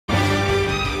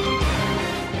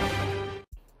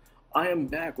I am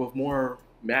back with more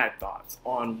mad thoughts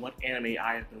on what anime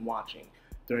I have been watching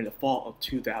during the fall of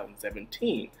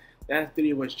 2017. That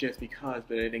video was just because,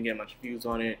 but I didn't get much views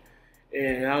on it,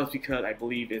 and that was because I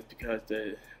believe it's because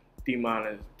the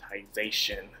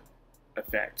demonetization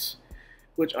effect,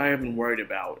 which I have been worried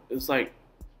about. It's like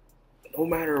no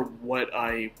matter what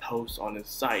I post on this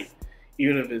site,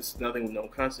 even if it's nothing with no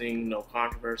cussing, no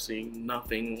controversy,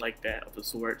 nothing like that of the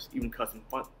sorts, even custom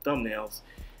thumbnails,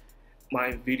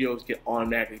 my videos get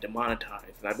automatically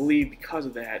demonetized. And I believe because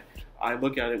of that, I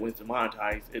look at it when it's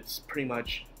demonetized, it's pretty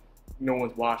much no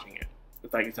one's watching it.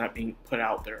 It's like it's not being put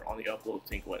out there on the upload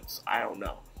sequence. I don't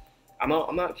know. I'm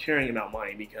not caring about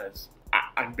money because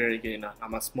I'm barely getting enough.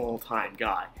 I'm a small time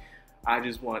guy. I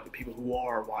just want the people who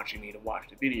are watching me to watch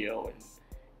the video and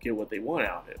get what they want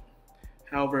out of it.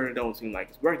 However, it don't seem like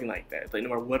it's working like that. It's like no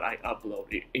matter what I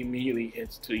upload, it immediately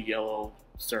hits to the yellow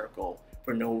circle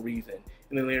for no reason.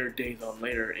 And then later, days on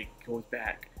later, it goes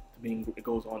back to being, it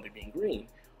goes on to being green.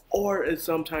 Or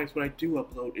sometimes when I do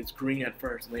upload, it's green at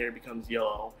first and later it becomes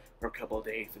yellow for a couple of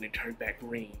days and it turns back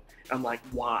green. I'm like,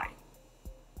 why?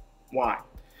 Why?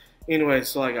 Anyway,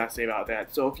 so I gotta say about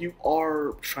that. So if you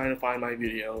are trying to find my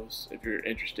videos, if you're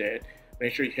interested,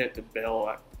 make sure you hit the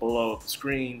bell below the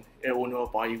screen. It will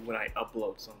notify you when I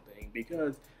upload something,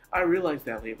 because I realized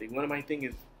that lately when my thing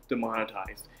is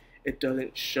demonetized, it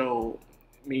doesn't show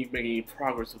me making any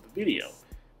progress with the video,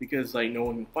 because like no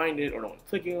one can find it or no one's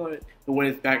clicking on it. But when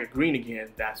it's back at green again,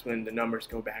 that's when the numbers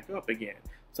go back up again.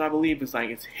 So I believe it's like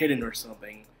it's hidden or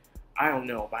something. I don't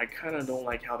know, but I kind of don't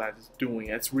like how that's doing.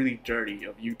 That's really dirty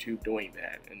of YouTube doing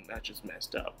that, and that's just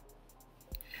messed up.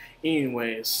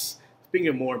 Anyways, speaking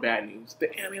of more bad news,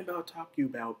 the anime I'm about to talk to you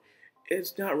about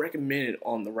is not recommended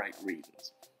on the right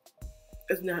reasons.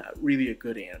 It's not really a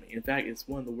good anime. In fact, it's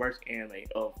one of the worst anime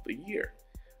of the year.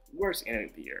 Worst anime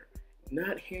of the year.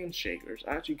 Not Handshakers.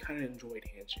 I actually kind of enjoyed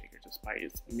Handshakers despite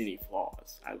its many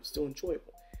flaws. I was still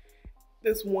enjoyable.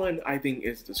 This one I think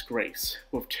is a disgrace,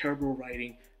 with terrible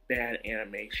writing, bad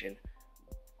animation,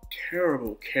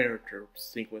 terrible character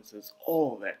sequences,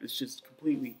 all of that. It's just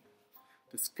completely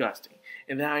disgusting.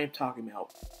 And then I am talking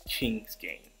about King's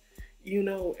Game. You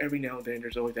know, every now and then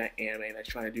there's always that anime that's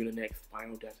trying to do the next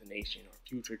Final Destination or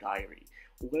Future Diary.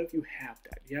 Well, what if you have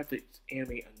that? You have to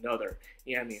animate another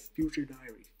anime and Future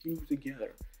Diary fused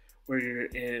together, where you're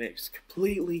in it's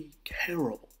completely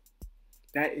terrible.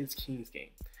 That is King's Game.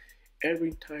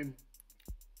 Every time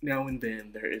now and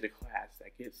then there is a class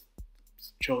that gets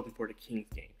chosen for the King's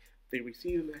Game. They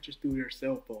receive the matches through their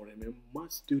cell phone and they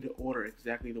must do the order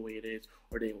exactly the way it is,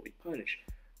 or they will be punished,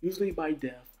 usually by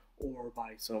death or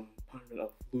by some punishment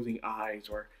of losing eyes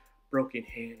or broken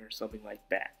hand or something like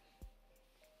that.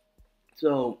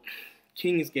 So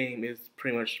King's Game is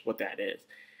pretty much what that is.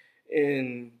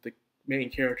 And the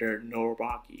main character,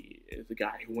 Norobaki, is the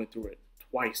guy who went through it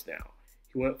twice now.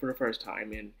 He went for the first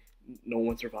time and no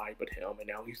one survived but him, and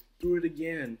now he's through it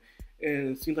again. And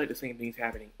it seems like the same thing's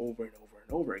happening over and over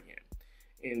and over again.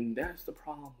 And that's the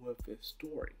problem with this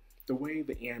story. The way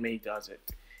the anime does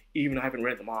it. Even I haven't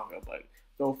read the manga, but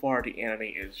so far the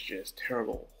anime is just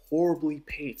terrible. Horribly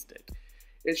pasted.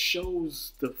 It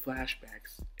shows the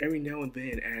flashbacks every now and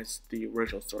then as the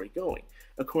original story going.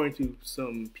 According to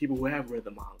some people who have read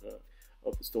the manga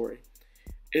of the story,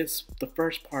 the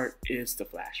first part is the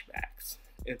flashbacks.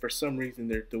 And for some reason,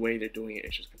 the way they're doing it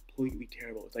is just completely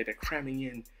terrible. It's like they're cramming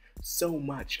in so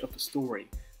much of the story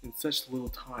in such little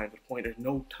time, to the point there's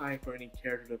no time for any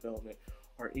character development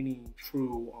or any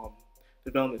true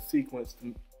development sequence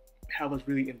to have us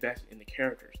really invested in the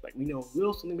characters. Like, we know a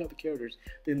little something about the characters,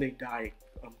 then they die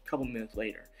a couple minutes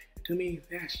later. To me,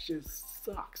 that just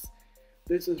sucks.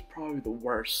 This is probably the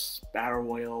worst battle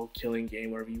royale killing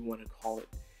game, whatever you want to call it,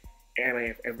 anime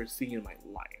I've ever seen in my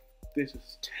life. This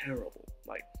is terrible.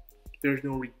 Like, there's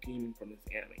no redeeming from this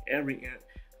anime. Every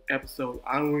episode,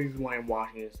 the only reason why I'm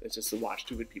watching this is just to watch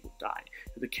stupid people die.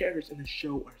 But the characters in the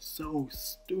show are so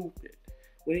stupid.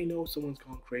 When they know someone's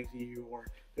gone crazy or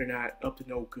they're not up to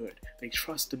no good, they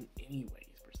trust them anyways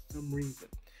for some reason.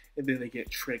 And then they get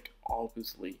tricked,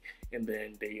 obviously, and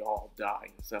then they all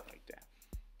die and stuff like that.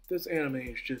 This anime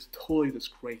is just totally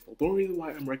disgraceful. The only reason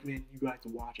why I'm recommending you guys to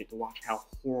watch it, to watch how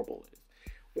horrible it is.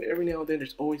 But every now and then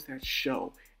there's always that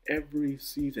show, every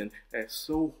season, that's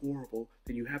so horrible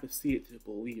that you have to see it to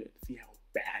believe it, to see how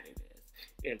bad it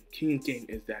is. And King's Game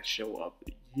is that show of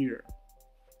the year.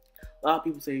 A lot of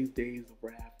people say it's Days of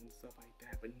Wrath and stuff like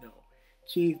that, but no.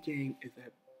 King's Game is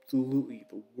absolutely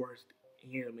the worst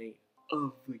anime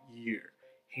of the year.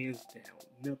 Hands down.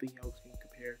 Nothing else can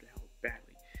compare to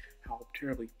how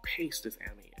terribly paced this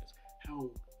anime is. How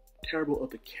terrible of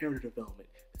the character development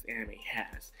this anime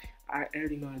has.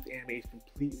 Everything about this anime is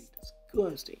completely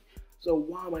disgusting. So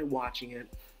why am I watching it?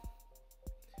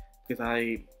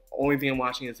 Because only thing I'm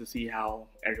watching is to see how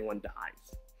everyone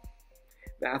dies.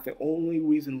 That's the only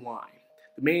reason why.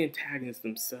 The main antagonists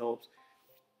themselves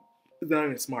is not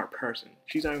even a smart person.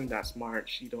 She's not even that smart.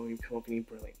 She don't even come up with any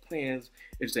brilliant plans.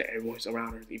 It's that everyone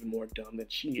around her is even more dumb than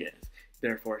she is.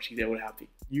 Therefore, she's able to have to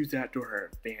use that to her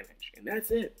advantage. And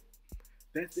that's it.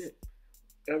 That's it.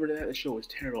 Other than that, the show is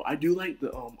terrible. I do like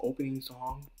the opening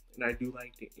song, and I do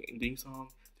like the ending song.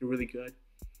 They're really good.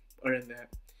 Other than that,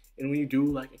 and when you do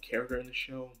like a character in the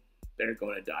show, they're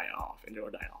going to die off, and they're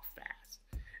going to die off fast.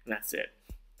 And that's it.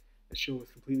 The show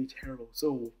is completely terrible.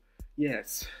 So,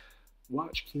 yes,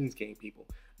 watch King's Game, people.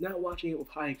 Not watching it with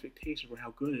high expectations for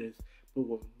how good it is, but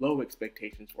with low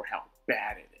expectations for how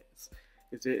bad it is.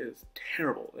 It is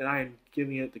terrible, and I am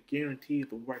giving it the guarantee of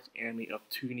the worst anime of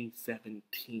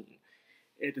 2017.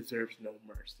 It deserves no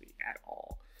mercy at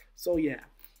all. So yeah.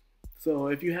 So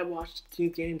if you have watched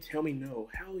King's Game, tell me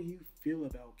how you feel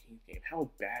about King's Game, how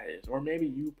bad it is, or maybe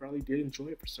you probably did enjoy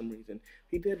it for some reason.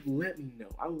 If you did, let me know.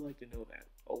 I would like to know that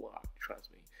a lot,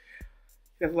 trust me.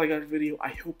 That's all I got for the video. I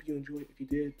hope you enjoyed it. If you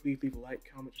did, please leave a like,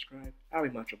 comment, subscribe. I'll be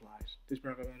much obliged. This is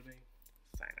Madcrownxox.